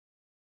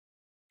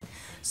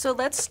So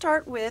let's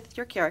start with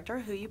your character,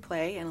 who you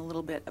play, and a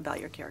little bit about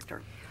your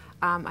character.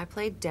 I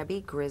played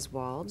Debbie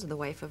Griswold, the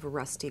wife of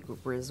Rusty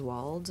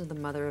Griswold, the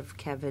mother of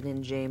Kevin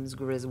and James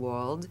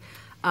Griswold.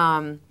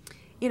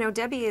 You know,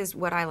 Debbie is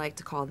what I like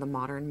to call the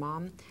modern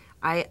mom.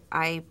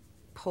 I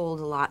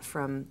pulled a lot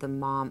from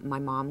my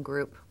mom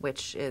group,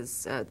 which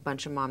is a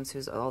bunch of moms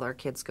whose all their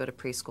kids go to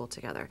preschool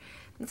together.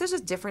 And there's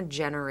a different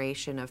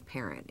generation of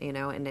parent, you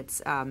know, and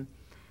it's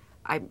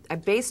I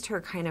based her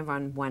kind of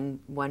on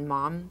one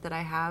mom that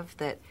I have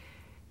that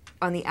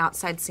on the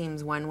outside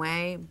seems one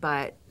way,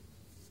 but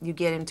you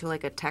get into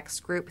like a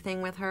text group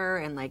thing with her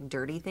and like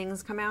dirty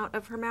things come out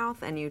of her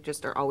mouth and you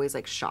just are always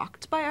like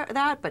shocked by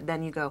that, but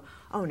then you go,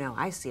 oh no,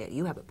 I see it.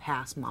 You have a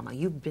past, mama.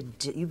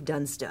 You've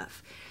done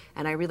stuff.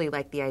 And I really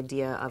like the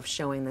idea of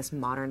showing this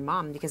modern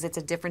mom because it's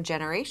a different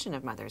generation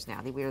of mothers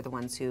now. We are the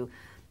ones who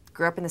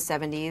grew up in the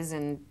 70s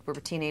and were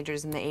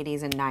teenagers in the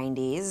 80s and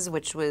 90s,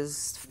 which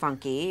was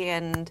funky.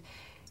 And,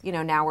 you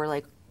know, now we're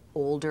like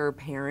older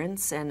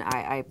parents. And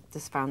I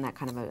just found that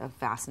kind of a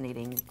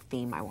fascinating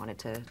theme I wanted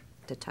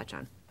to touch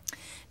on.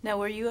 Now,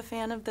 were you a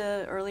fan of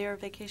the earlier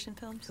vacation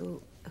films?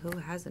 Who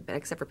hasn't been,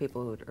 except for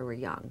people who are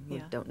young, who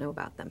don't know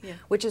about them, Yeah.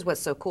 which is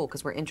what's so cool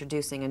because we're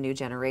introducing a new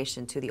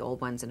generation to the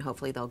old ones and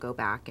hopefully they'll go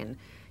back and,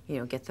 you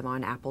know, get them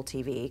on Apple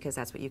TV because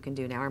that's what you can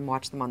do now and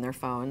watch them on their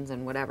phones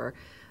and whatever.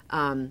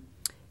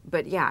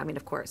 But yeah, I mean,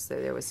 of course,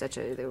 they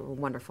were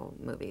wonderful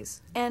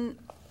movies. And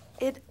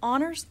it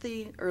honors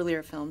the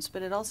earlier films,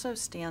 but it also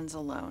stands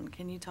alone.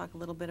 Can you talk a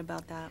little bit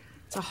about that?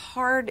 It's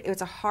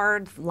a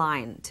hard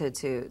line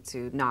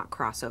to not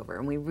cross over,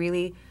 and we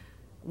really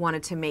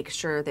wanted to make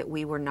sure that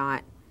we were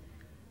not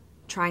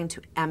trying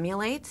to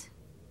emulate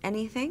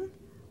anything,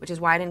 which is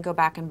why I didn't go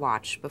back and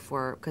watch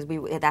before, because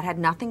that had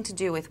nothing to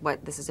do with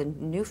what this is a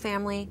new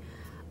family,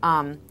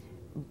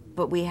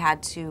 but we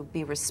had to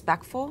be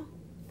respectful.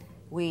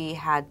 We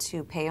had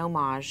to pay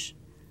homage.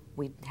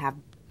 We have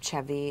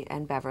Chevy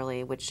and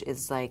Beverly, which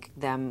is like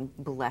them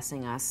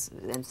blessing us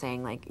and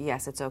saying like,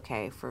 yes, it's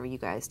okay for you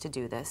guys to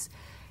do this.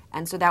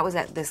 And so that was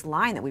at this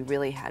line that we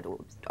really had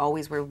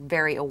always were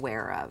very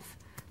aware of,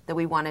 that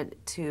we wanted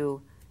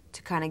to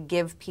kind of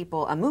give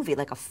people a movie,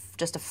 like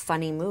just a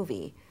funny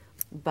movie,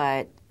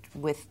 but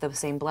with the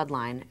same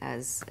bloodline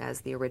as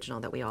the original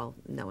that we all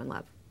know and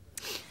love.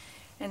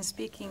 And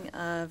speaking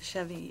of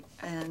Chevy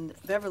and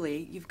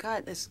Beverly, you've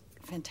got this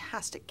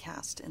fantastic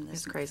cast in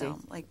this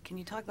film. Like, can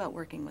you talk about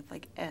working with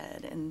like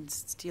Ed and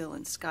Steele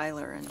and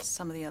Skyler and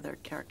some of the other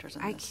characters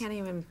in this? I can't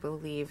even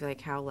believe like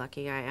how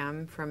lucky I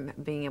am from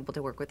being able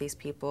to work with these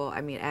people.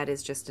 I mean, Ed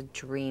is just a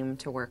dream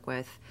to work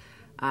with.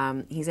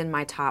 He's in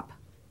my top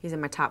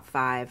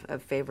 5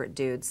 of favorite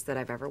dudes that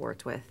I've ever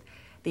worked with.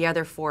 The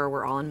other 4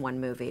 were all in one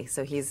movie,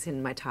 so he's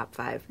in my top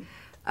 5.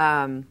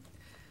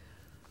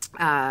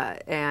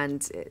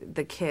 And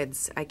the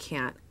kids, I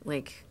can't,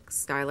 like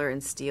Skyler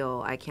and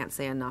Steele, I can't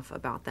say enough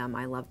about them.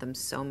 I love them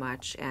so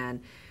much, and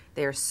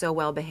they are so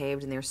well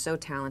behaved, and they're so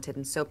talented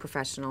and so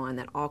professional, and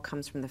that all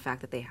comes from the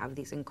fact that they have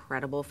these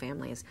incredible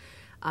families.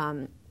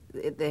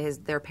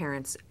 Their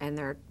parents and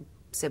their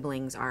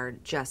siblings are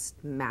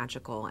just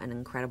magical and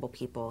incredible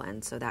people,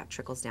 and so that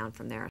trickles down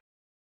from there.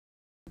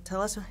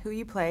 Tell us who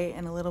you play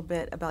and a little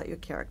bit about your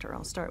character.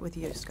 I'll start with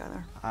you,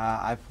 Skyler.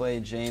 I play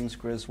James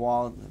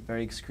Griswold, a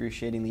very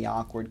excruciatingly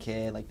awkward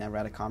kid, like never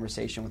had a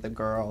conversation with a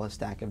girl, a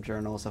stack of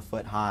journals a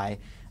foot high,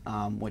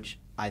 which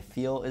I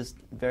feel is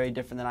very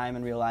different than I am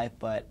in real life,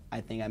 but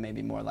I think I may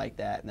be more like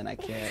that than I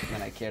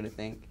care to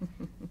think.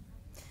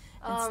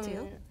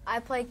 I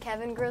play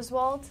Kevin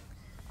Griswold,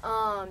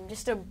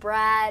 just a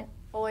brat,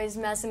 always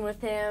messing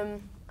with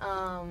him,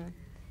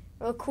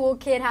 a cool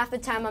kid half the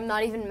time I'm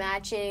not even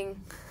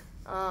matching.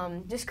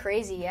 Just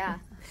crazy, yeah.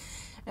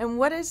 And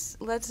let's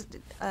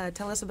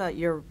tell us about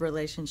your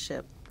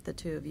relationship, the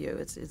two of you.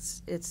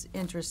 It's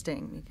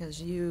interesting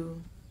because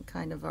you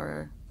kind of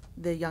are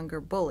the younger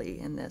bully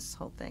in this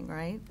whole thing,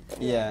 right?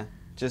 Yeah,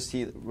 just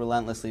he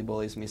relentlessly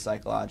bullies me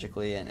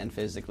psychologically and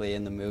physically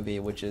in the movie,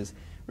 which is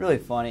really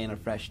funny and a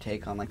fresh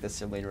take on like the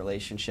sibling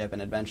relationship,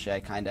 and eventually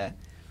I kind of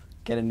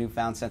get a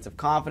newfound sense of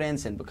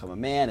confidence and become a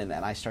man, and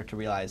then I start to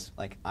realize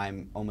like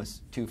I'm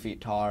almost 2 feet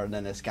taller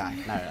than this guy,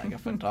 not like a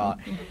foot tall.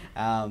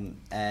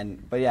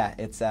 But yeah,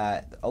 it's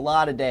a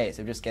lot of days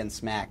of just getting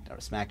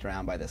smacked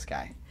around by this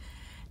guy.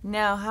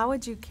 Now, how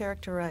would you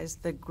characterize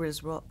the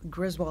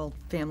Griswold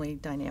family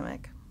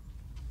dynamic?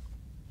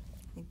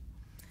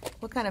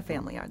 What kind of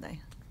family are they?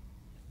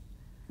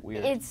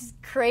 Weird. It's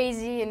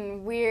crazy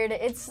and weird.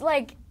 It's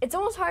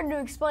almost hard to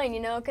explain, you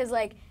know, because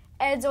like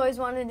Ed's always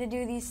wanted to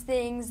do these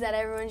things that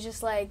everyone's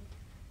just like,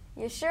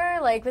 you sure?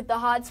 Like with the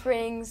hot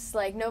springs,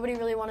 like nobody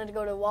really wanted to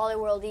go to Walley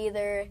World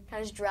either.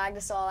 Kind of just dragged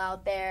us all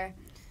out there.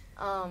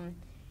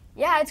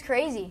 Yeah, it's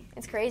crazy.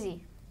 It's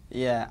crazy.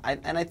 Yeah,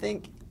 I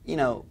think, you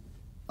know,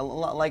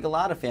 like a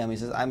lot of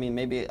families, I mean,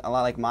 maybe a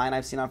lot like mine,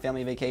 I've seen on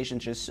family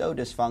vacations just so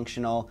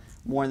dysfunctional,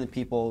 more than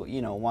people,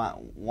 you know,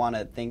 want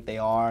to think they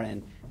are,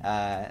 and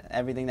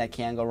everything that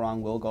can go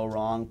wrong will go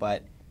wrong,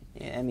 but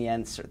in the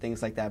end,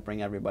 things like that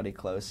bring everybody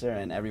closer,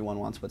 and everyone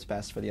wants what's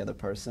best for the other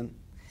person.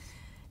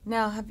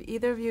 Now, have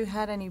either of you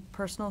had any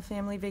personal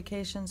family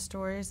vacation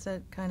stories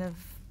that kind of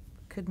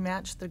could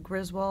match the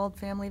Griswold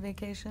family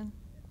vacation?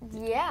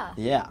 Yeah.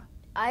 Yeah.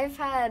 I've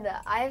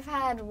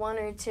had one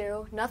or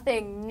two.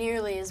 Nothing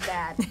nearly as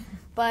bad.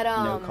 But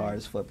no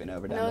cars flipping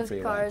over down the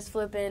freeway. No cars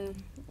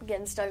flipping,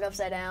 getting stuck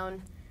upside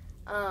down.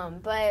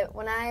 But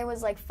when I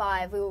was like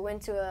 5, we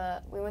went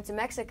to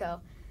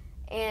Mexico,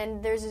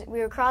 and we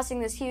were crossing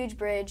this huge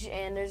bridge,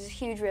 and there's a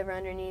huge river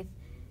underneath,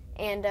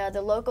 and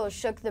the locals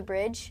shook the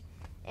bridge,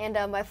 and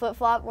my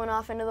flip-flop went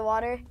off into the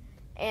water,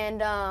 and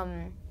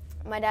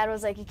my dad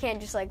was like, you can't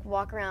just like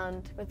walk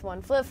around with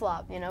one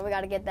flip-flop, we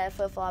got to get that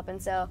flip-flop.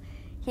 And so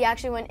he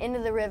actually went into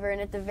the river,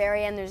 and at the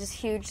very end there's this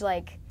huge,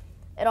 like,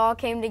 it all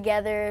came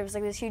together. It was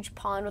like this huge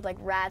pond with like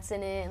rats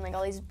in it and like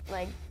all these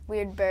like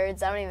weird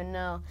birds, I don't even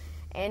know.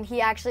 And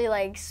he actually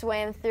like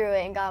swam through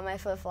it and got my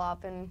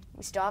flip-flop, and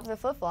we still have the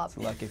flip-flop. It's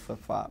a lucky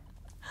flip-flop.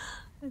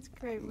 That's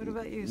great. What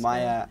about you,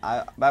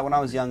 Back when I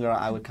was younger,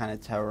 I would kind of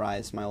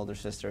terrorize my older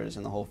sisters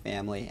and the whole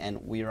family.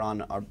 And we were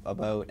on a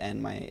boat,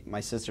 and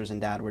my sisters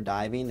and dad were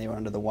diving. They were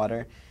under the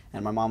water,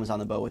 and my mom was on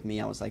the boat with me.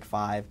 I was like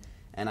 5,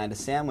 and I had a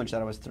sandwich that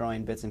I was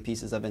throwing bits and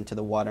pieces of into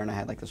the water, and I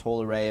had like this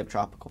whole array of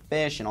tropical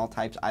fish and all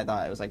types. I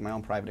thought it was like my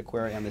own private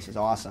aquarium. This is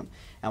awesome.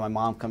 And my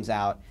mom comes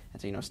out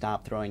and said,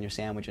 stop throwing your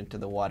sandwich into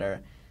the water.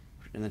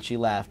 And then she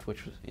left,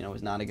 which was,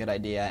 was not a good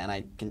idea. And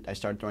I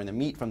started throwing the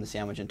meat from the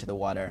sandwich into the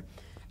water.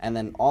 And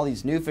then all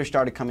these new fish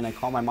started coming. I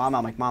called my mom.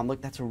 I'm like, Mom,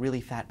 look, that's a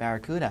really fat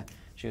barracuda.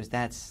 She goes,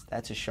 that's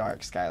a shark,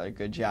 Skyler.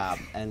 Good job.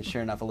 And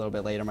sure enough, a little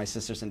bit later, my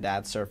sisters and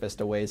dad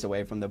surfaced a ways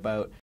away from the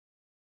boat.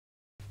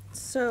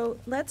 So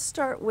let's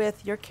start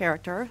with your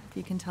character. If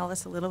you can tell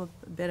us a little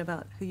bit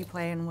about who you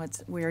play and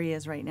where he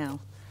is right now.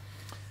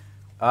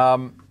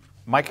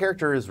 My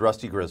character is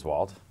Rusty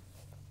Griswold.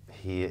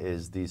 He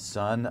is the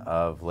son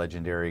of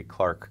legendary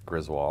Clark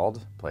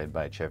Griswold, played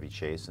by Chevy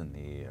Chase in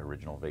the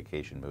original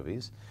Vacation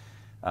movies.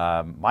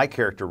 My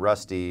character,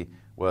 Rusty,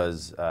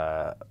 was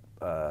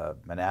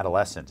an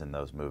adolescent in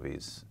those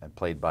movies and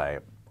played by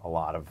a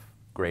lot of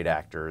great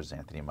actors,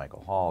 Anthony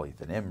Michael Hall,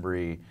 Ethan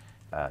Embry,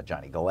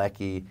 Johnny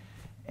Galecki,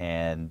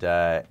 and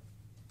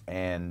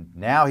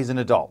now he's an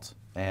adult.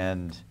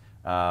 And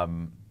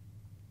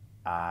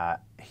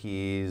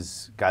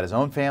he's got his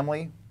own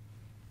family,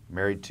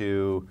 married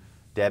to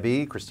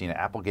Debbie, Christina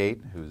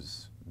Applegate,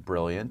 who's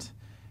brilliant,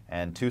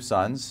 and 2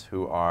 sons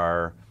who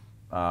are,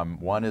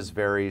 one is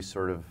very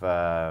sort of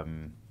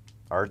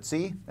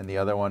artsy, and the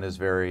other one is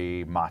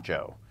very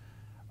macho.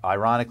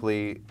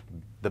 Ironically,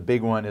 the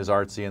big one is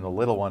artsy and the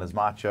little one is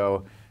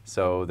macho,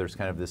 so there's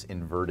kind of this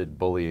inverted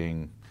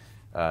bullying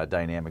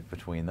dynamic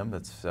between them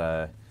that's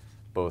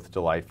both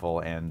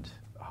delightful and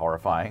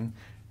horrifying.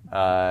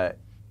 That's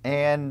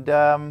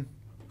the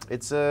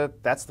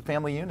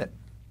family unit.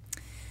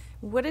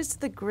 What is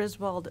the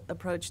Griswold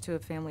approach to a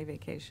family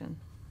vacation?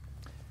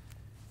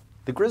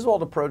 The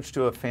Griswold approach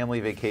to a family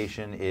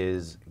vacation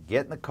is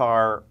get in the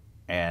car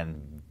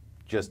and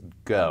just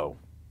go,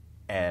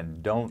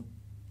 and don't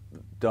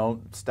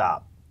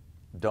stop,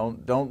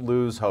 don't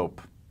lose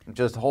hope.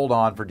 Just hold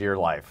on for dear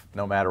life,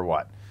 no matter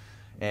what.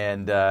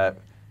 And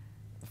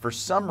for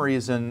some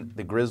reason,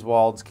 the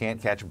Griswolds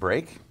can't catch a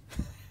break.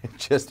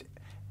 Just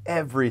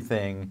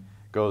everything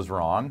goes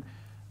wrong.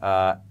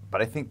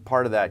 But I think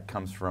part of that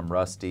comes from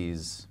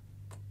Rusty's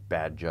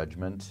bad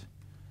judgment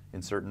in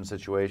certain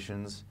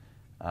situations.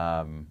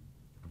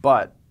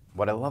 But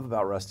what I love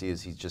about Rusty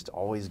is he just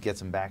always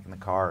gets him back in the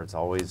car. It's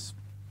always,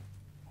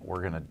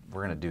 we're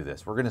gonna do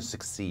this. We're gonna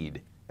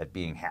succeed at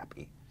being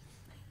happy.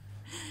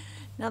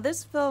 Now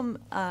this film,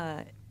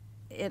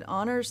 it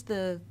honors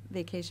the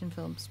vacation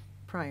films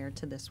prior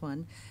to this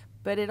one,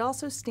 but it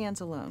also stands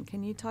alone.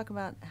 Can you talk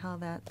about how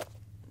that?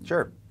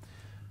 Sure.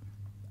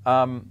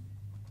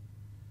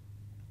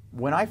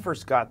 When I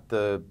first got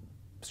the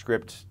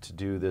script to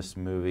do this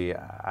movie,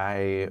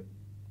 I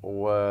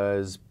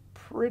was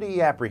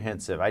pretty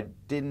apprehensive. I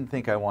didn't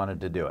think I wanted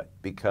to do it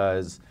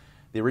because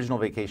the original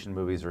Vacation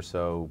movies are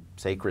so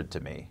sacred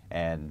to me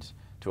and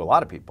to a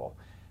lot of people.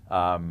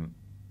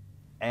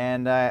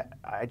 And I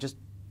just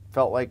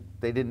felt like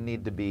they didn't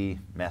need to be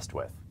messed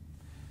with.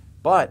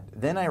 But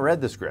then I read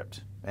the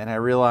script and I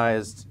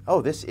realized,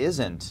 oh, this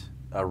isn't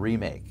a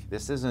remake.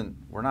 This isn't,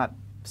 we're not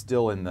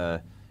still in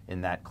that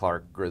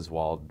Clark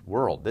Griswold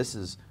world. This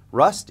is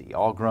Rusty,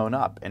 all grown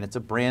up, and it's a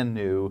brand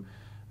new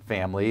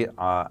family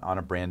on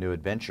a brand new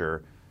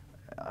adventure,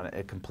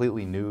 a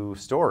completely new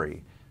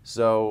story.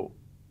 So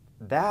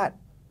that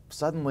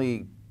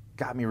suddenly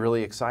got me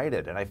really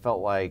excited, and I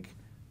felt like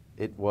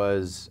it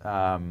was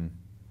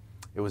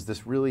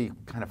this really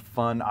kind of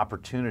fun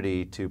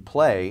opportunity to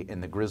play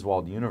in the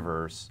Griswold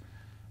universe,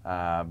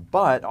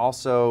 but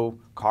also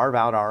carve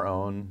out our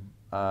own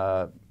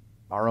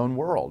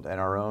world and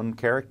our own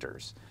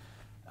characters.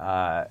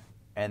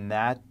 And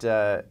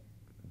that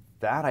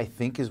I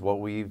think is what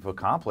we've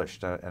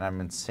accomplished, and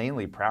I'm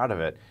insanely proud of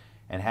it.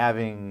 And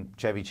having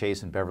Chevy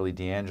Chase and Beverly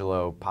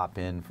D'Angelo pop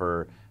in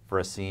for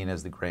a scene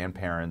as the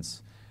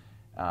grandparents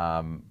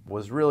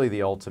was really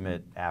the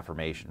ultimate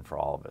affirmation for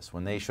all of us.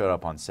 When they showed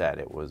up on set,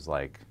 it was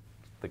like,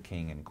 the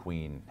king and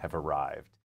queen have arrived.